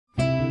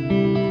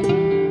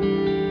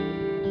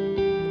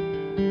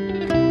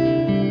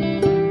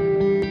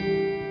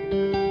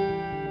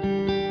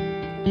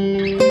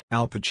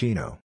Al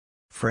Pacino.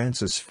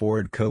 Francis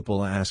Ford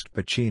Coppola asked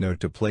Pacino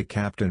to play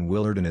Captain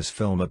Willard in his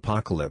film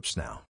Apocalypse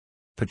Now.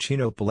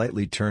 Pacino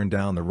politely turned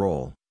down the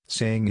role,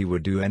 saying he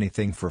would do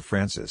anything for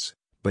Francis,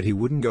 but he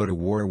wouldn't go to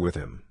war with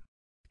him.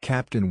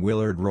 Captain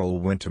Willard role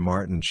went to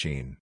Martin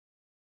Sheen.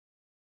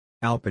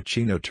 Al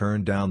Pacino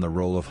turned down the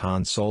role of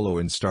Han Solo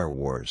in Star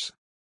Wars.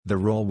 The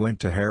role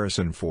went to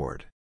Harrison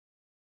Ford.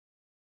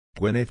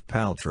 Gwyneth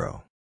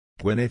Paltrow.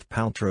 Gwyneth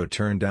Paltrow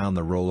turned down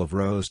the role of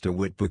Rose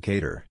DeWitt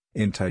Bukater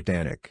in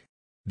Titanic.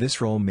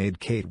 This role made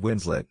Kate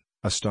Winslet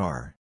a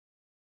star.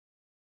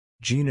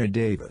 Geena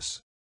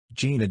Davis.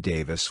 Geena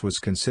Davis was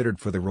considered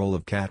for the role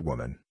of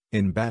Catwoman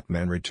in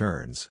Batman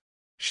Returns.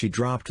 She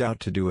dropped out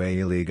to do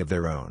A League of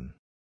Their Own.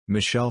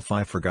 Michelle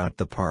Pfeiffer got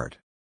the part.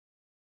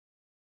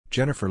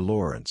 Jennifer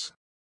Lawrence.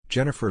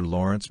 Jennifer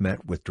Lawrence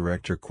met with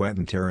director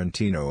Quentin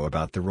Tarantino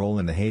about the role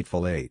in The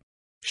Hateful Eight.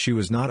 She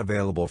was not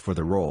available for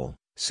the role,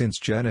 since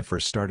Jennifer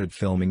started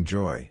filming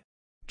Joy.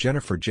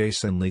 Jennifer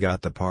Jason Leigh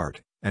got the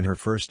part, and her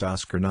first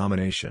Oscar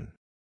nomination.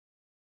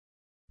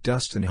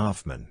 Dustin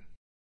Hoffman.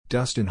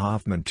 Dustin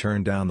Hoffman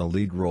turned down the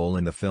lead role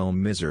in the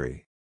film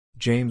Misery.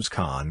 James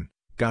Caan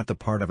got the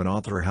part of an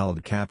author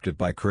held captive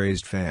by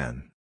crazed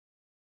fan.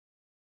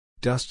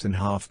 Dustin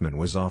Hoffman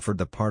was offered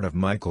the part of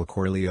Michael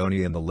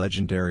Corleone in the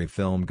legendary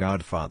film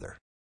Godfather.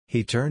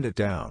 He turned it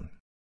down.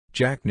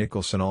 Jack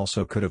Nicholson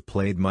also could have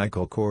played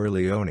Michael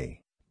Corleone,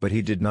 but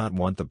he did not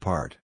want the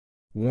part.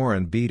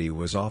 Warren Beatty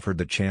was offered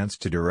the chance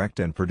to direct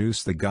and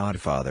produce The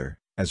Godfather,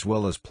 as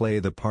well as play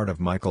the part of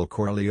Michael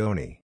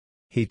Corleone.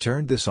 He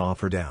turned this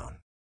offer down.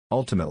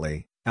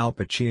 Ultimately, Al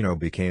Pacino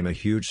became a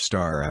huge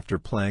star after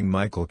playing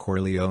Michael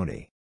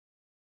Corleone.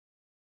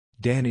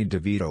 Danny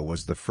DeVito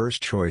was the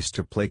first choice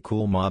to play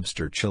cool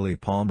mobster Chili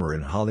Palmer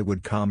in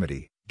Hollywood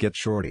comedy, Get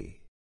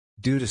Shorty.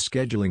 Due to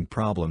scheduling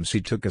problems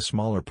he took a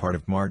smaller part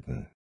of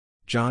Martin.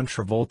 John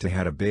Travolta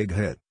had a big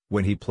hit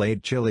when he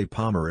played Chili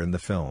Palmer in the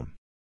film.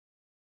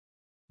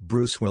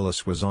 Bruce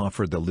Willis was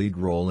offered the lead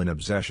role in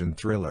obsession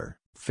thriller,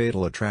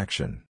 Fatal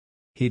Attraction.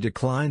 He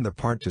declined the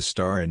part to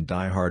star in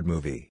Die Hard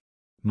movie.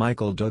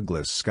 Michael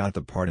Douglas got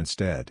the part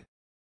instead.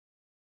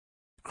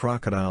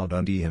 Crocodile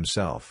Dundee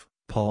himself,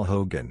 Paul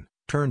Hogan,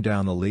 turned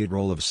down the lead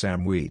role of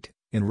Sam Wheat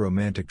in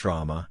romantic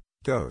drama,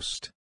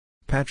 Ghost.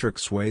 Patrick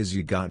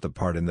Swayze got the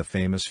part in the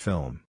famous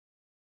film.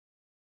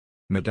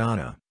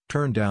 Madonna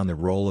turned down the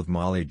role of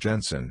Molly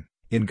Jensen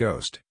in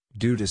Ghost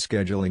due to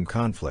scheduling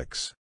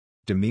conflicts.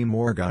 Demi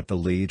Moore got the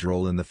lead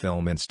role in the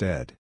film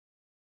instead.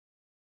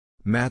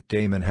 Matt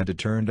Damon had to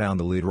turn down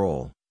the lead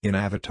role in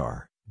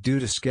Avatar due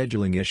to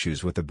scheduling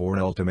issues with The Bourne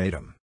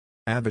Ultimatum.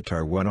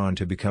 Avatar went on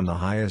to become the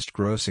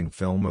highest-grossing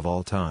film of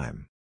all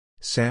time.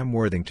 Sam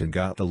Worthington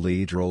got the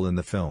lead role in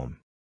the film.